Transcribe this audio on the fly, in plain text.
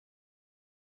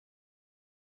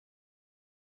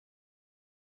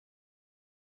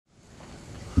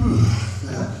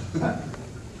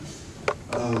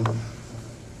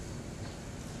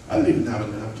I don't even have a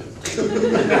napkin.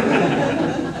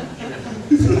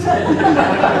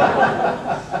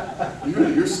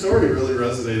 Your story really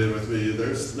resonated with me.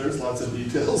 There's lots of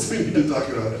details we need to talk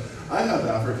about. I have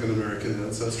African American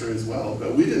ancestry as well,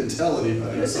 but we didn't tell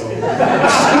anybody. So,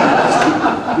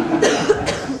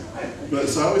 but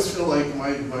so I always feel like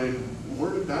my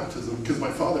Mormon baptism, because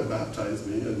my father baptized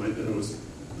me, and it was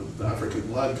the African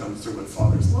blood comes through my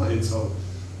father's line. So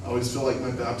I always feel like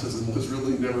my baptism was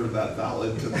really never that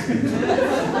valid because I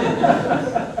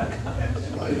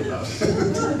lied about it.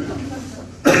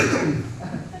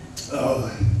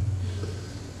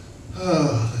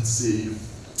 Let's see.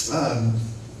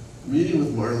 Meeting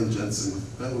with Marlon Jensen.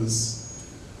 That was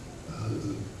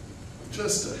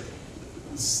just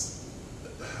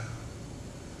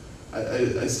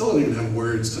I still don't even have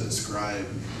words to describe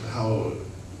how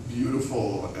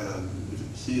beautiful and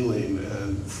healing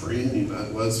and freeing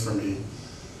that was for me.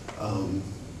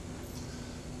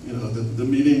 You know, the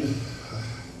meeting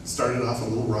started off a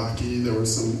little rocky. There were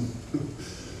some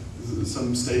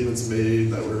statements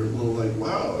made that were a little like,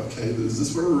 wow, okay, is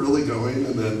this where we're really going?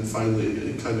 And then finally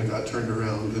it kind of got turned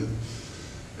around,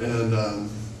 and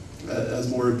as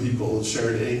more people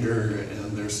shared anger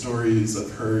and their stories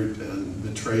of hurt and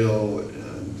betrayal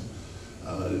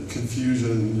and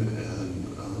confusion, and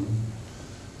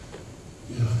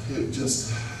you know, it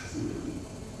just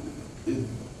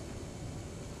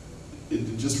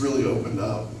really opened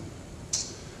up,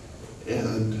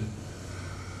 and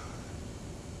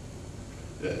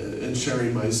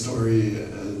sharing my story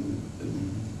and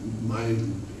my,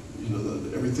 you know,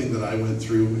 everything that I went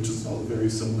through, which is all very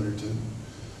similar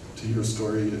to your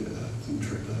story,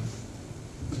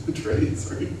 Trey,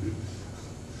 sorry.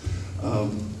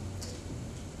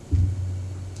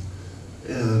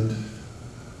 And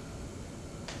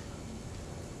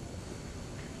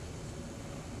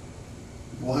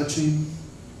watching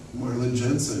Marlon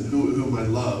Jensen, whom I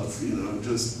love, you know,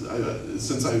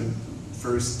 since I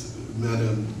first met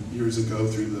him years ago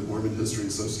through the Mormon History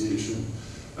Association,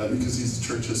 because he's a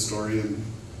church historian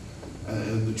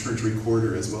and the church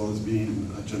recorder, as well as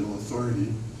being a general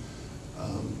authority.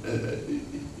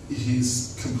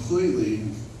 He's completely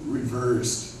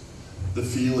reversed the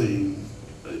feeling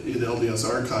in LDS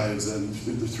archives and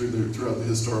throughout the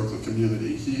historical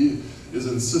community. He is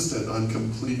insistent on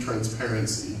complete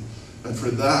transparency, and for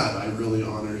that I really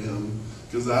honor him,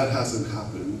 because that hasn't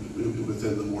happened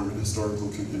within the Mormon historical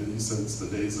community since the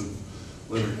days of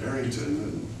Leonard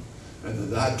Harrington and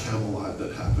that Camelot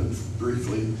that happened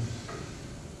briefly.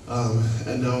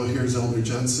 And now here's Elder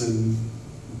Jensen,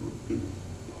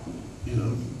 you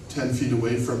know, 10 feet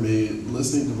away from me,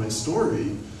 listening to my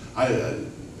story.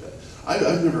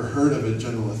 I've never heard of a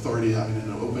general authority having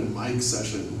an open mic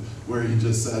session where he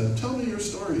just said, tell me your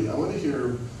story. I want to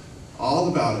hear all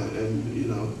about it, and, you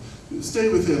know, stay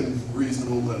within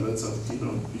reasonable limits of, you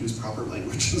know, use proper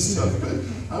language and stuff, but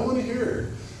I want to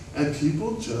hear. And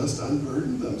people just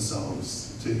unburdened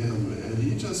themselves to him, and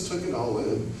he just took it all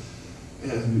in.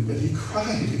 And he cried,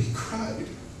 and he cried.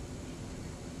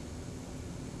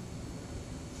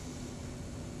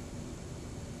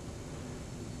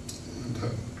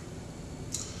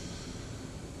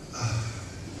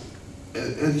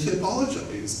 And he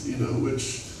apologized, you know,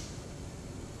 which,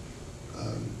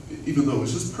 even though it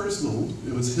was just personal,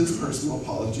 it was his personal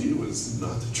apology. It was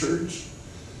not the church.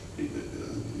 It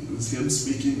was him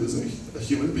speaking as a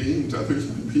human being to other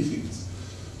human beings.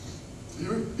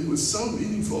 It was so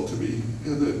meaningful to me.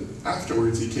 And then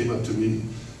afterwards he came up to me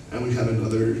and we had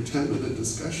another 10-minute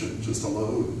discussion just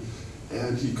alone.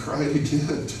 And he cried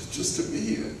again just to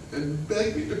me and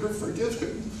begged me to forgive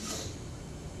him.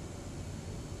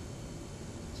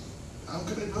 How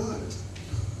could I not?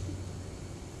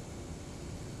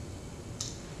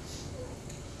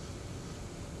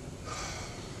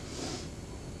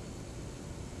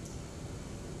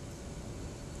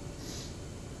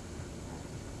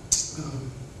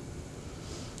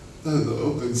 The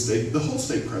open stake, the whole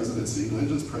stake presidency, not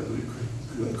just President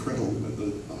Connell,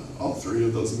 but all three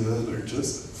of those men are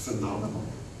just phenomenal.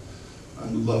 I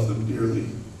love them dearly.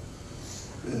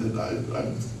 And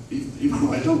even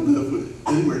though I don't live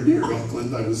anywhere near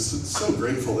Oakland, I was so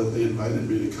grateful that they invited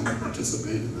me to come and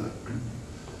participate in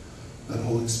that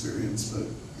whole experience. But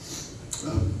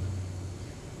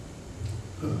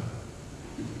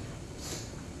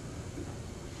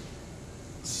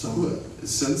so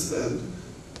since then,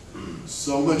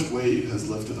 so much weight has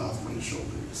lifted off my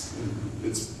shoulders. And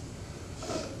it's,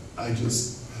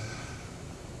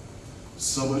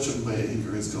 so much of my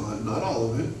anger is gone. Not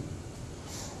all of it.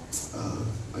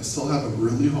 I still have a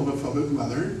really homophobic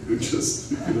mother who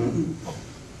just, you know,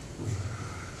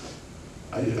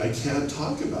 I can't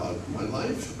talk about my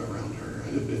life around her.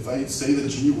 If I say the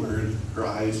G word, her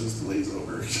eyes just glaze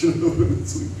over. You know,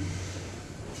 it's like,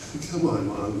 come on,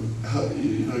 Mom.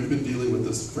 You know, you've been dealing with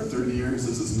this for 30 years.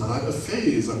 This is not a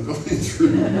phase I'm going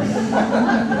through.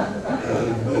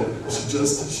 But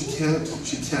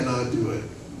she cannot do it.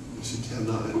 She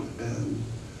cannot. And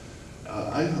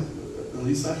at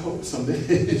least I hope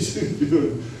someday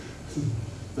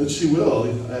that she will.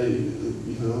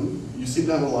 You know, you seem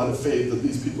to have a lot of faith that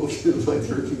these people like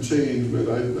her can change, but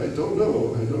I don't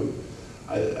know.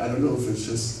 I don't know if it's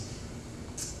just,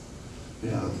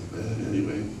 yeah.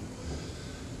 Anyway,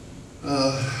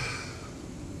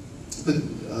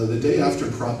 the day after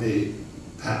Prop 8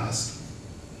 passed,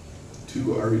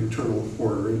 to our eternal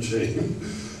horror and shame,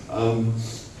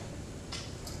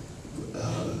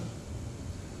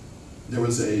 there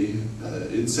was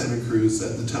in Santa Cruz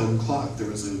at the town clock, there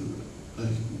was a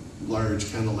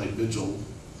large candlelight vigil,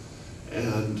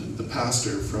 and the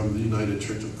pastor from the United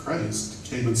Church of Christ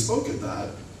came and spoke at that.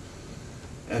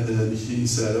 And then he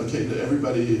said, okay, to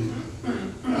everybody,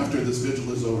 after this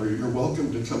vigil is over, you're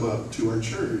welcome to come up to our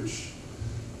church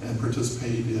and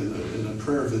participate in a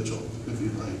prayer vigil, if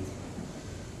you'd like.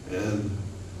 And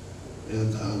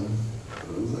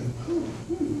I was like, oh,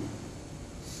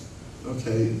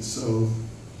 okay, so,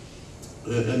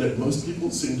 and most people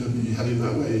seem to be heading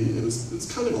that way. It's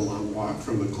kind of a long walk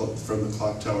from the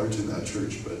clock tower to that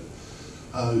church, but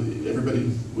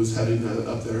everybody was heading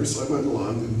up there, so I went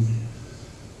along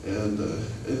and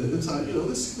thought, you know,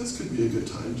 this could be a good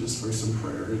time just for some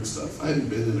prayer and stuff. I hadn't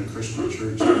been in a Christian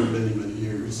church in many, many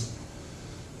years,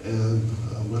 and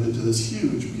went into this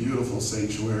huge, beautiful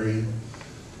sanctuary,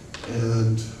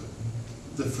 and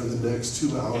for the next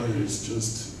 2 hours,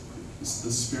 just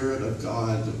the Spirit of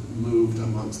God moved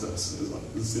amongst us.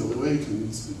 It's the only way I can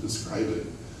describe it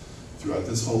throughout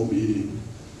this whole meeting.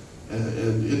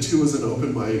 And it too was an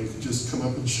open mic. Just come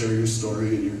up and share your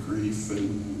story and your grief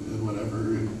and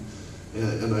whatever.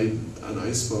 And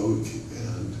I spoke,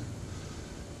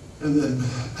 and then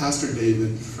Pastor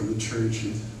David from the church.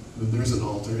 There's an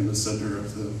altar in the center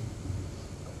of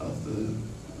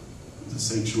the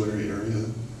sanctuary area.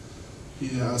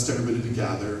 He asked everybody to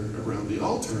gather around the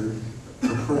altar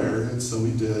for prayer, and so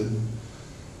we did.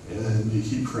 And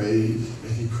he prayed,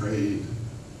 and he prayed.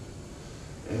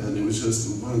 And it was just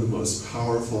one of the most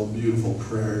powerful, beautiful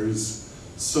prayers,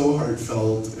 so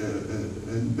heartfelt,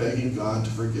 and begging God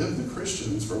to forgive the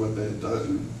Christians for what they had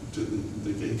done to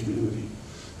the gay community.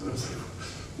 And I was like,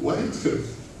 what?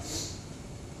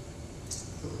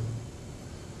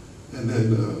 And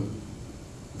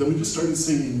then we just started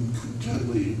singing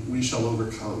gently, "We Shall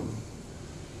Overcome."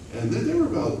 And then there were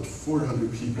about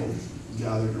 400 people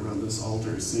gathered around this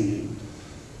altar singing.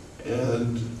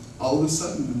 And all of a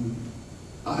sudden,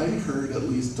 I heard at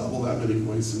least double that many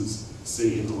voices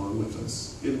singing along with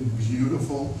us in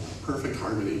beautiful, perfect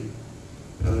harmony.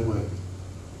 And I went,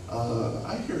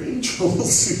 I hear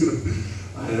angels.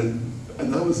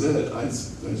 And that was it. I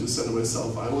just said to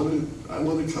myself, I want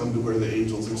to come to where the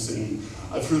angels are singing.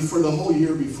 For the whole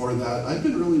year before that, I'd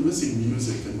been really missing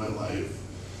music in my life,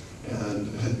 and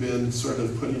had been sort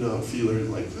of putting out feelers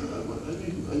like,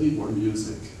 I need more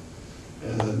music.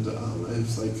 And I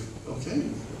was like, okay,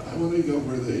 I want to go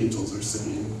where the angels are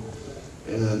singing.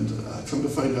 And come to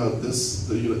find out, this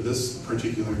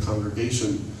particular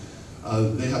congregation,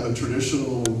 they have a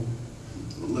traditional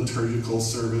liturgical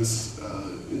service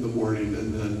in the morning,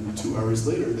 and then 2 hours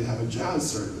later they have a jazz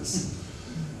service,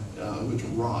 which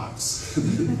rocks.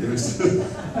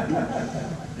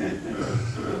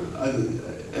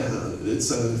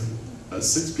 It's a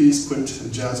 6-piece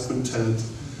jazz quintet,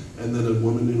 and then a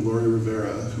woman named Lori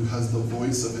Rivera who has the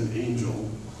voice of an angel.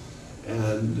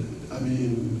 And I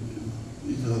mean,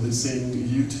 you know, they sing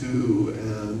U2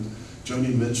 and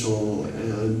Joni Mitchell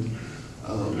and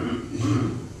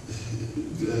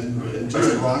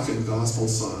just rock and gospel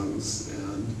songs,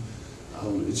 and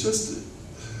it's just.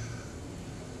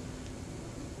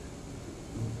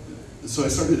 So I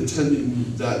started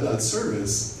attending that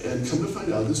service, and come to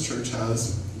find out, this church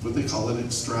has what they call an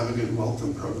extravagant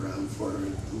welcome program for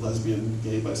the lesbian,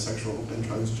 gay, bisexual, and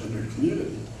transgender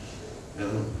community.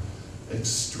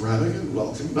 Extravagant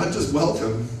welcome, not just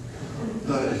welcome,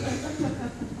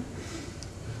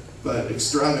 but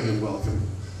extravagant welcome.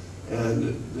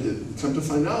 And come to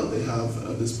find out, they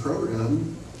have this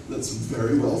program that's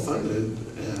very well funded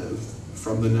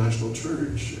from the national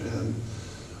church, and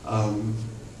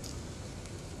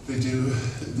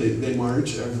they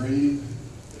march every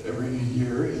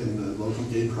year in the local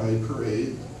gay pride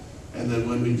parade, and then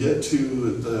when we get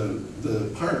to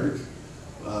the park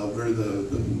where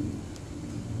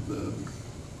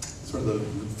sort of the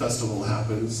festival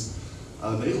happens,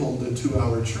 they hold a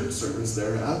 2-hour church service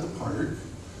there at the park.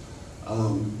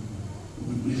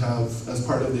 We have, as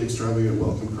part of the Extravagant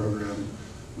Welcome Program,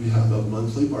 we have a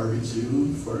monthly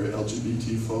barbecue for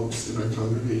LGBT folks in our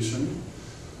congregation.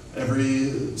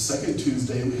 Every second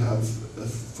Tuesday we have,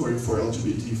 for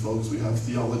LGBT folks, we have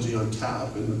theology on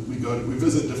tap, and we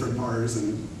visit different bars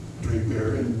and drink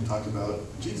beer and talk about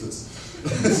Jesus.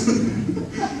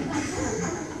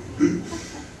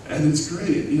 And it's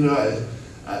great. You know,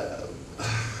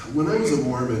 when I was a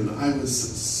Mormon, I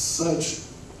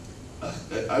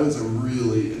was a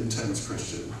really intense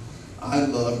Christian. I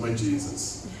loved my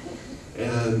Jesus.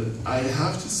 And I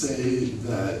have to say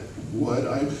that what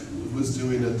I was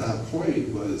doing at that point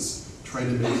was trying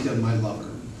to make him my lover.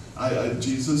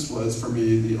 Jesus was, for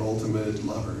me, the ultimate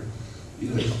lover. You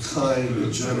know,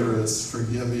 kind, generous,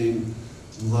 forgiving,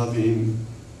 loving,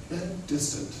 and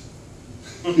distant.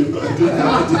 You know, I didn't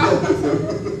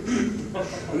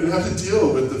have to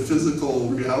deal with the physical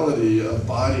reality of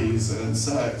bodies and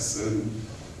sex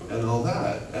and all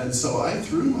that. And so I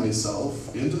threw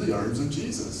myself into the arms of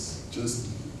Jesus. Just,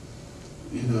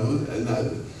 you know,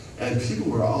 and people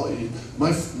were all,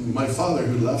 my father,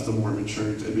 who left the Mormon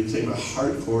church and became a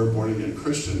hardcore born-again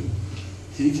Christian,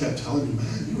 he kept telling me,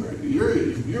 man,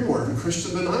 you're more of a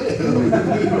Christian than I am.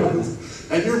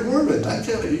 And you're Mormon.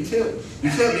 You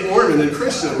can't be Mormon and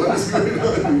Christian. What is going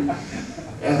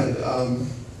on?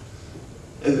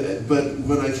 But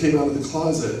when I came out of the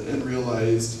closet and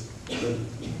realized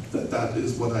that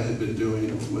is what I had been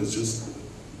doing, was just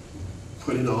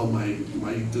putting all my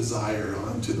desire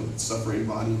onto the suffering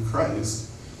body of Christ,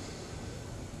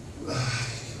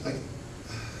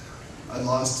 I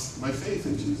lost my faith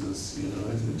in Jesus. You know,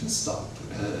 it just stopped,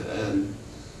 and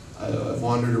I've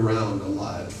wandered around a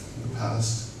lot in the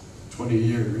past 20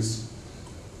 years,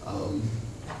 and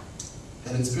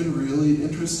it's been really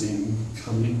interesting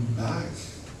coming back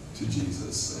to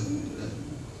Jesus,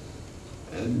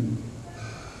 and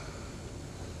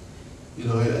you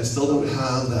know, I still don't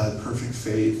have that perfect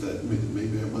faith that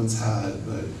maybe I once had,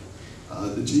 but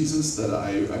the Jesus that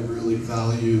I really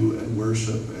value and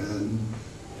worship and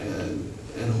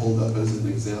hold up as an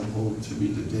example to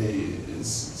me today is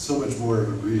so much more of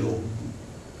a real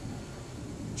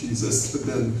Jesus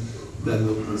than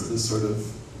this sort of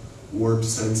warped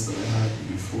sense that I had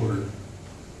before.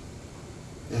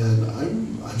 And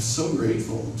I'm so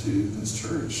grateful to this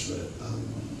church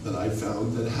that I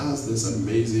found that has this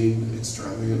amazing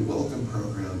extravagant welcome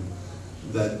program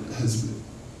that has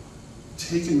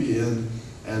taken me in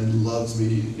and loves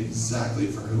me exactly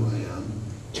for who I am.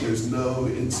 There's no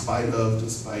in spite of,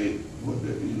 despite what,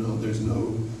 you know, there's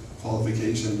no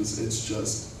qualifications. It's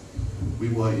just, we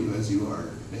want you as you are.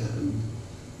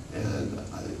 And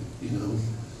I, you know,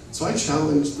 so I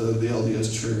challenged the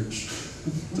LDS Church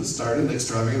to start an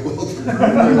extravagant welcome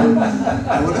program.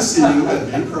 I want to see you at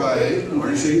Gay Pride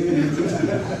marching.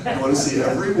 I want to see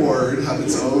every ward have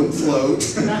its own float.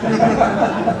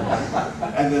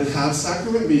 And then have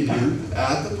sacrament meeting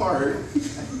at the park.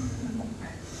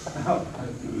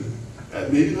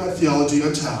 Maybe not theology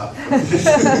on tap.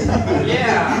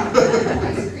 Yeah.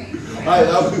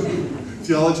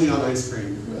 Theology on ice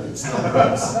cream. It's not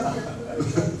gross.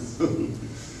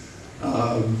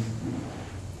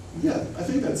 Yeah, I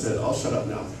think that's it. I'll shut up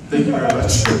now. Thank you very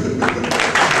much.